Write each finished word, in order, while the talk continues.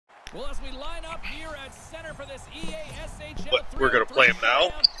Well, as we line up here at center for this EASHL, but we're going to play him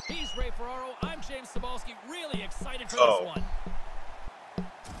now. He's Ray Ferraro. I'm James Cebulski. Really excited for Oh. this one.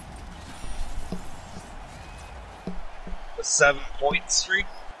 A 7-point streak.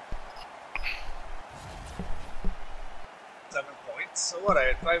 7 points. So what? I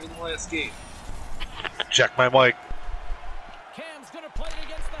had 5 in the last game. Check my mic. Cam's going to play it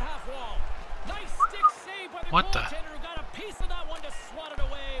against the half wall. Nice stick save by the goaltender who got a piece of that one to swat it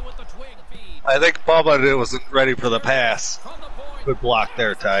away with the twig feed. I think Bubba wasn't ready for the pass. Good block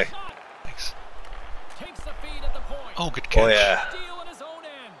there, Ty. Thanks. Takes the feed at the point. Oh, good catch. Oh, yeah. Steal in his own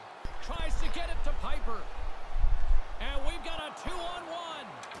end. Tries to get it to Piper. And we've got a 2-on-1.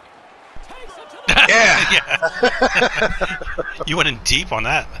 Takes it to the Yeah. You went in deep on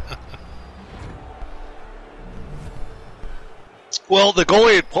that. Well, the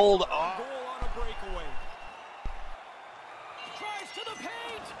goalie had pulled off. goal on a breakaway. Tries to the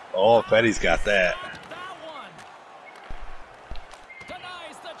paint. Oh, Fetty's got that. That one.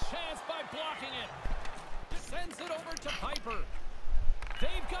 Denies the chance by blocking it. Sends it over to Piper.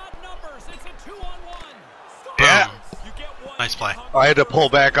 They've got numbers. It's a 2-on-1. Yeah. You get one. Nice play. I had to pull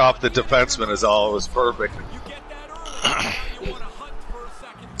back off the defenseman is all. It was perfect. You get that early. Now you want to hunt for a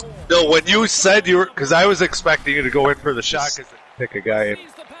second goal. No, when you said you were, because I was expecting you to go in for the shot because pick a guy in.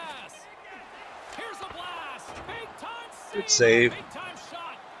 Sees the pass. Here's a blast. Big time Good save. Big time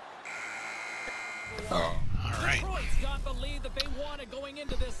shot. Oh. All right. Detroit's got the lead that they wanted going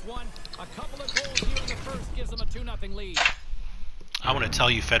into this one. A couple of goals here in the first gives them a 2-0 lead. I want to tell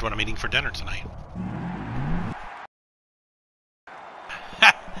you, Fed, what I'm eating for dinner tonight.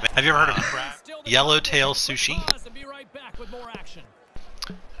 Have you ever heard of yellowtail sushi? And be right back with more action.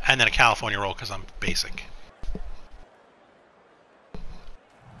 And then a California roll because I'm basic.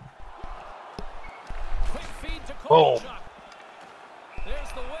 Quick feed to Boom. Kovalchuk. There's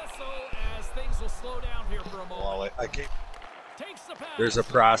the whistle as things will slow down here for a moment. Well, I can't. Takes the pass. There's a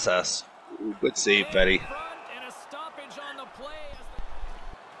process. Ooh, good save, Fetty. And a stoppage on the play as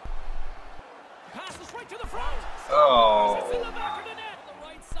the passes right to the front. Oh. It's in the back of the net. On the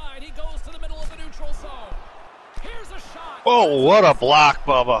right side, he goes to the middle of the neutral zone. Here's a shot. Oh, what a block,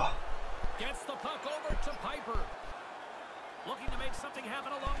 Bubba. Gets the puck over to Piper. Looking to make something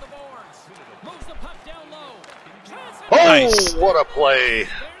happen along the boards. Moves the puck down low. Oh, Nice. what a play.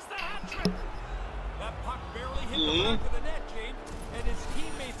 There's the hat trick. That puck barely hit the back of the net, James, and his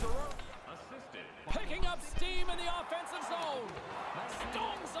teammates are already assisted. Picking up steam in the offensive zone.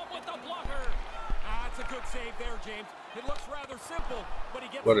 Stones up with the blocker. That's a good save there, James. It looks rather simple, but he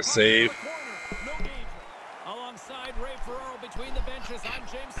gets What a save. No danger. Alongside Ray Ferraro between the benches, I'm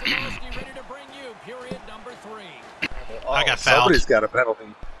James Cebulski, ready to bring you period number 3. I got fouled. Somebody's got a penalty.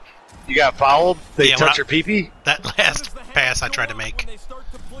 You got fouled? They Yeah, touch your pee-pee? That last pass I tried to make. When they start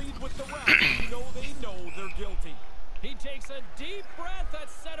to plead with the ref, you know they know they're guilty. He takes a deep breath at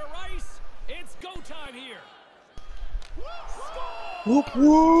center ice. It's go time here. Whoop,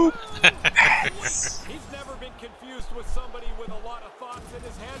 whoop. He's never been confused with somebody with a lot of thoughts in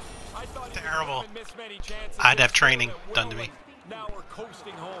his head. I thought he Terrible. would miss many chances. I'd have training done to me. Now we're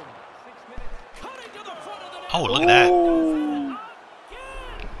coasting home. Cutting to the front of the net. Oh, look at that. Oh,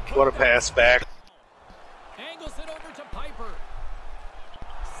 what a pass back. Angles it over to Piper.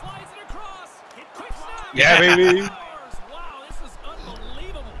 Slides it across. Quick snap. Yeah, baby. Wow, this is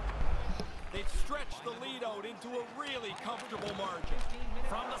unbelievable. They've stretched the lead out into a really comfortable margin.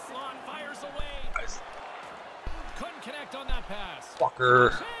 From the slot, fires away. Couldn't connect on that pass.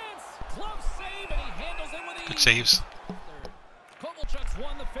 Fucker. Chance. Close save, and he handles it with ease. Good saves. Kovalchuk's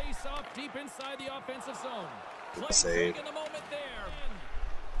won the face-off deep inside the offensive zone. Play Save. in the moment there.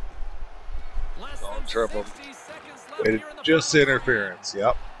 Less Don't than trip him. 60 seconds left It, here in the just first. interference,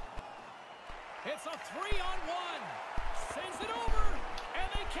 yep. It's a 3-on-1. Sends it over, and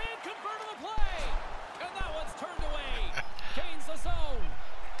they can't convert on the play. And that one's turned away. Gains the zone.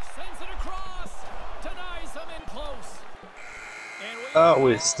 Sends it across. Denies them in close. And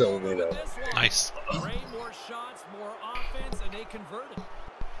We still need a... Nice. Ray, more shots, more offense, and they converted.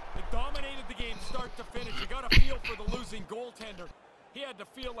 It dominated the game start to finish. You got a feel for the losing goaltender. He had to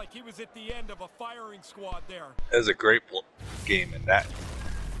feel like he was at the end of a firing squad there. That was a great game in that.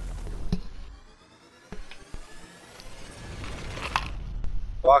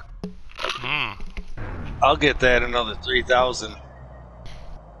 Fuck. I'll get that another 3,000.